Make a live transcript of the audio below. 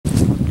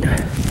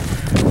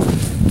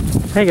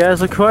Hey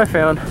guys, look who I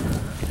found.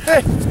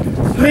 Hey!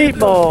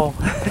 Meatball!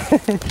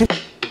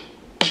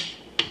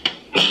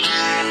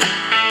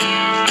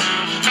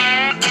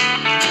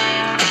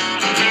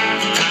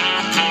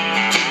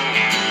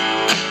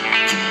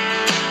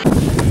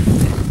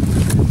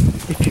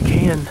 If you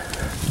can,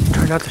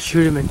 try not to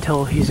shoot him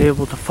until he's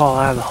able to fall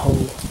out of the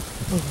hole,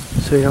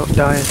 so you don't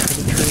die into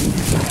the tree.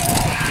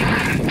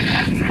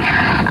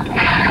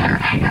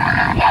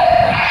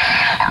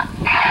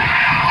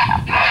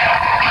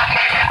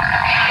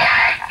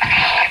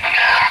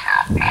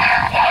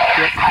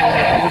 Yep,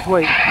 just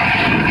wait.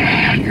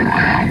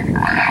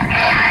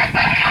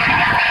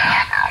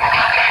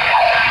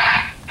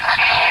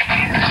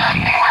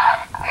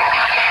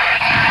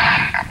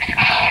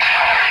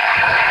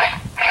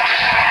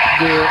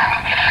 Do it.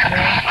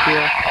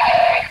 Yeah.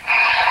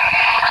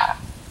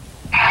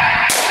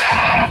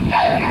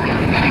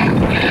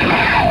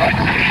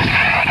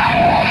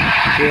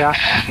 Yeah.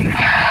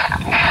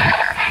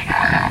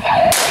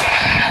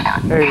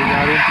 There you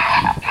got him.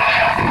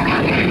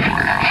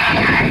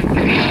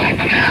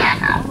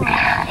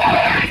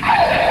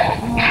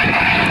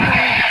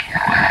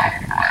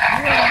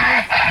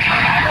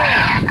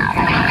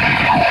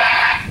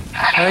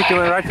 I think he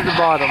went right to the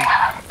bottom.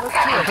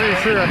 I'm pretty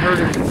sure I heard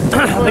him.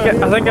 I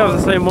think that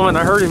was the same one.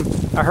 I heard him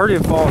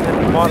fall and hit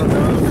the bottom. The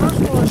first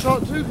one I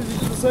shot too because he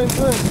did the same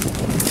thing.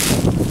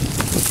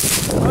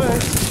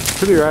 Alright.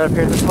 Should be right up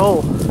here in this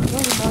hole. That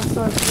was a nice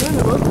size spin,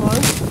 it looked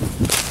like.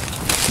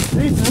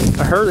 Decent.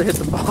 I heard it hit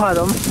the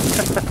bottom.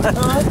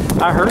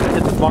 I heard it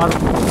hit the bottom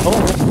of the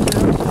hole.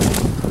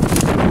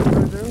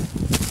 Yeah.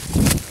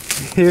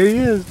 Here he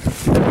is.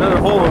 Another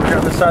hole over here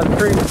on the side of the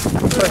tree.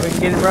 Looks like we can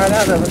get him right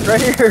out of it.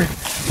 Right here.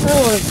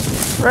 Really?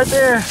 Right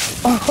there.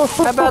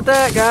 How about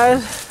that,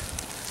 guys?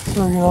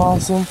 Freaking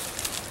awesome.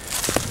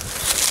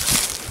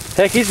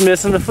 Heck, he's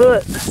missing a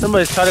foot.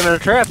 Somebody's caught him in a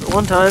trap at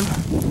one time.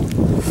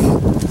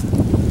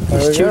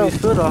 Just chewed his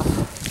foot off.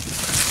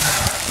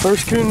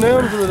 First coon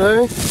down for the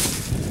day.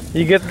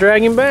 You get to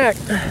drag him back.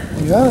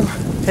 You got him.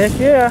 Heck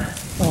yeah.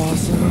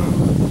 Awesome.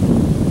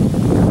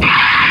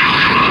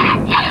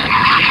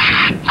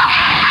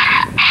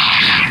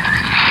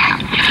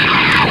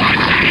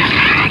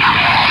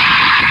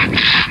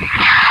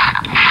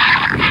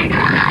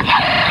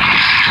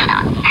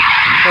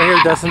 Right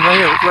here, Dustin, right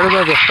here, right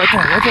above you. Right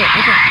there, right there,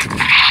 right there.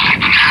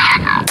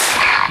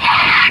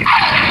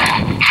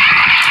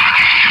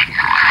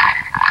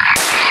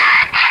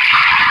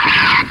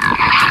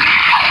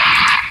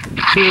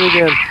 Shoot it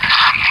again.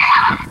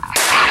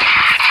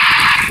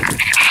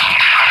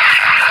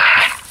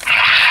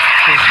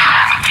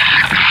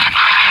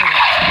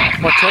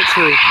 Watch that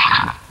tree.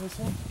 This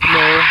one?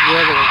 No, the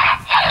other one.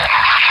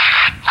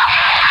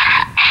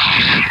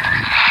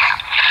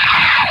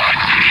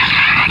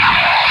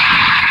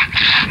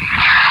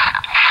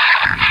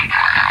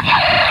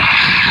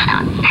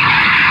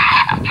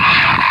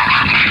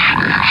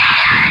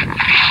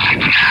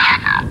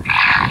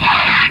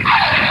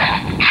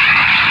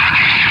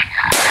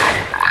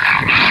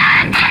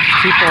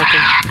 Keep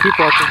watching, keep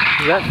watching.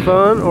 Is that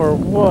fun or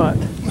what?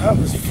 That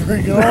was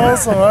freaking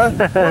awesome. I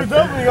looked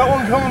up and you got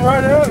one coming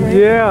right at me.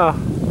 Yeah.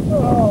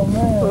 Oh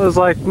man. I was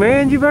like,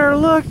 man, you better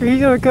look or he's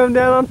gonna come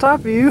down on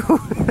top of you.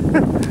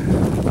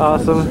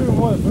 Awesome. I shoot him,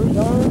 what, 3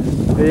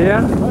 times?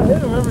 Yeah. I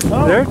hit him every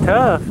time. They're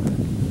tough.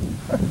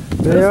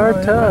 They are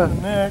tough.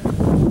 Neck.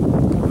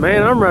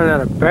 Man, I'm running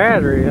out of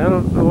battery. I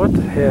don't know what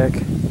the heck.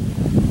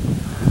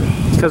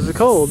 It's because it's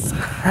cold.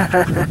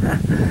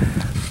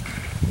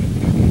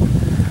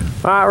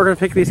 Alright, we're going to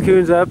pick these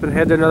coons up and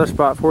head to another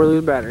spot before we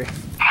lose battery.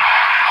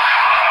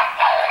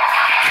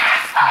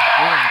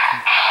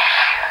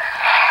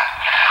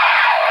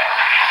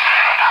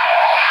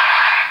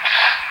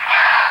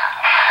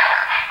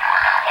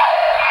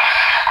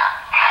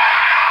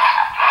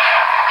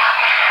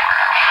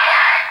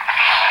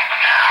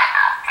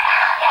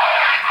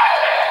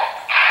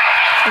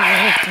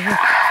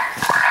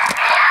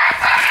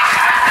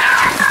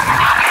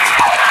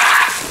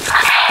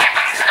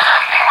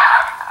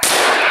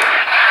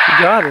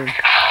 You got him.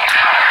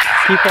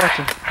 Keep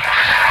watching.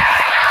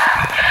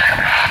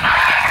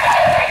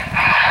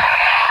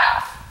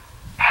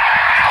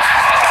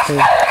 Hey,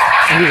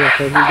 he's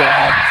okay. He got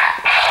him.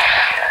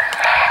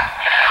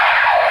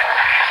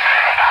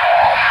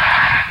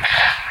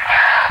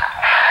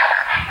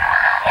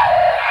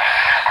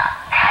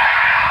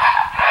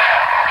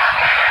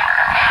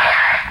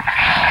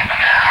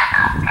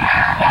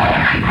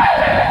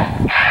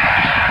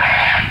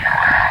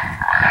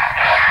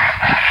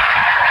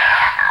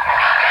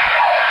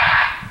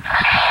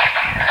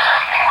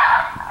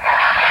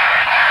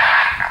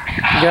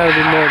 Gotta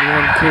be more than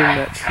one coon in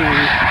that tree.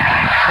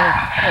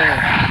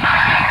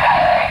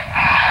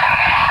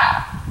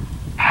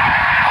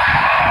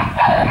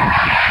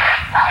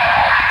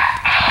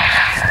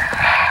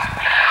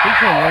 He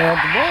came right out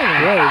the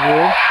bottom. Yeah, he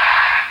did.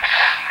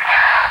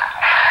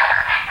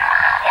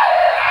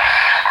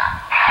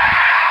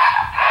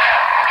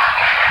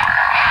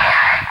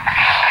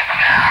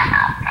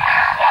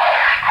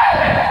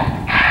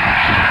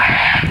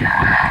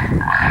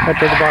 Right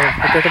there at the bottom.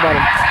 Right there at the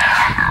bottom.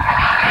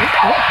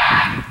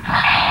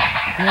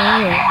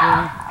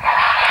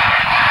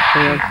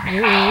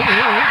 Hang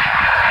on.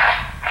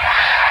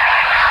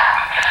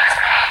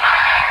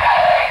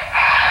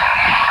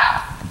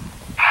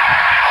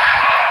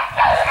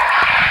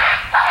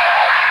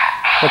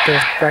 Right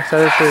there, backside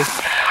of the tree.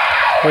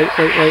 Wait.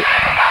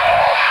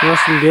 You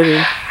must get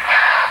him.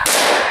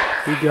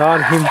 You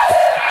got him.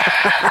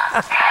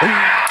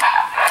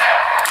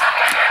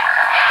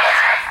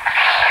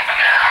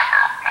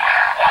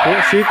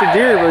 Can't shoot the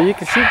deer, but you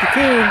can shoot the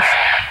coons.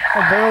 I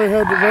barely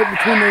had it right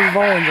between those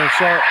vines. I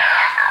shot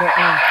that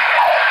one.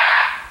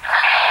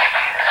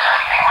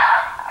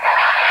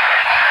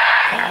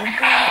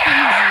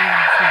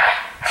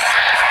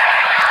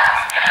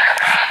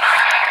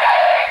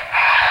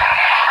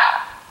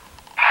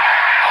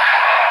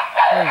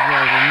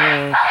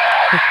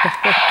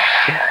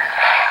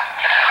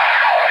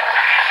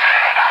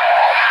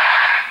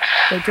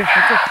 Right there.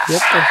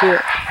 Yep, that's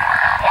it.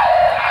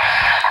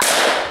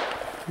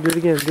 Do it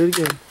again.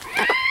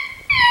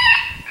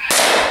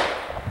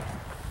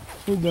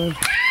 We're done.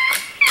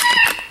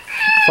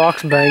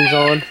 Fox bangs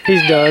on.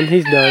 He's done.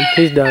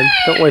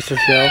 Don't waste your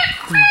shell.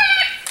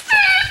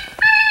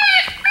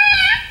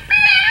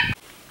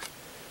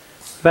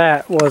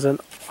 That was an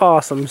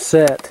awesome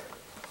set.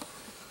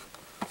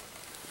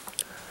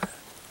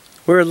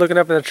 We were looking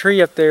up in the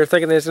tree up there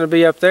thinking it's going to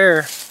be up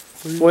there.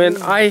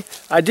 When I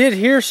did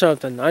hear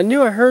something. I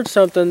knew I heard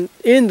something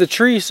in the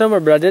tree somewhere,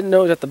 but I didn't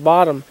know it was at the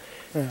bottom.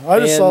 Yeah, I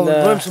just saw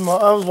the glimpse of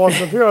I was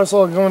watching up here. I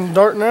saw it going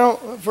darting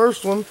out. That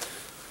first one.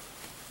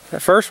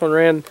 That first one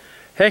ran.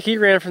 Heck, he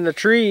ran from the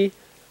tree,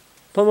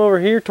 plumb over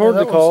here toward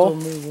the call.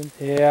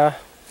 Yeah,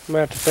 I'm gonna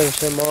have to finish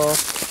him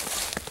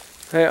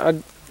off. Hey,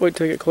 I'd wait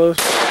till I get close.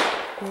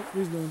 Oh,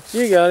 he's done.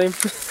 You got him.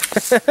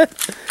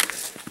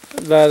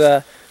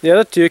 But the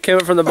other two came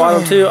up from the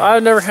bottom too.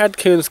 I've never had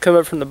coons come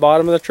up from the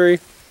bottom of the tree.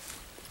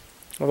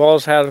 I've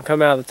always had them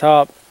come out of the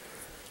top.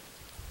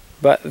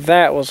 But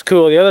that was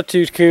cool. The other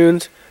two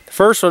coons, the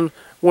first one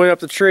went up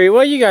the tree.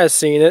 Well, you guys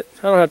seen it.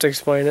 I don't have to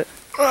explain it.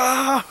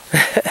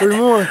 3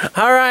 more.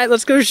 All right,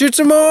 let's go shoot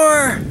some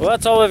more. Well,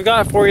 that's all we've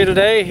got for you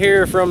today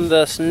here from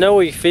the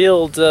snowy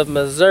fields of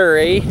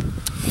Missouri.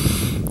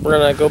 We're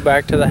gonna go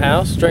back to the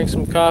house, drink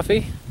some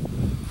coffee,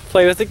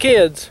 play with the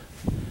kids.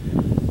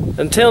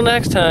 Until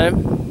next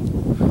time,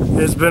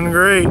 It's been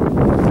great.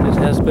 it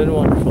has been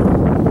wonderful.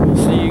 We'll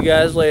see you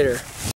guys later.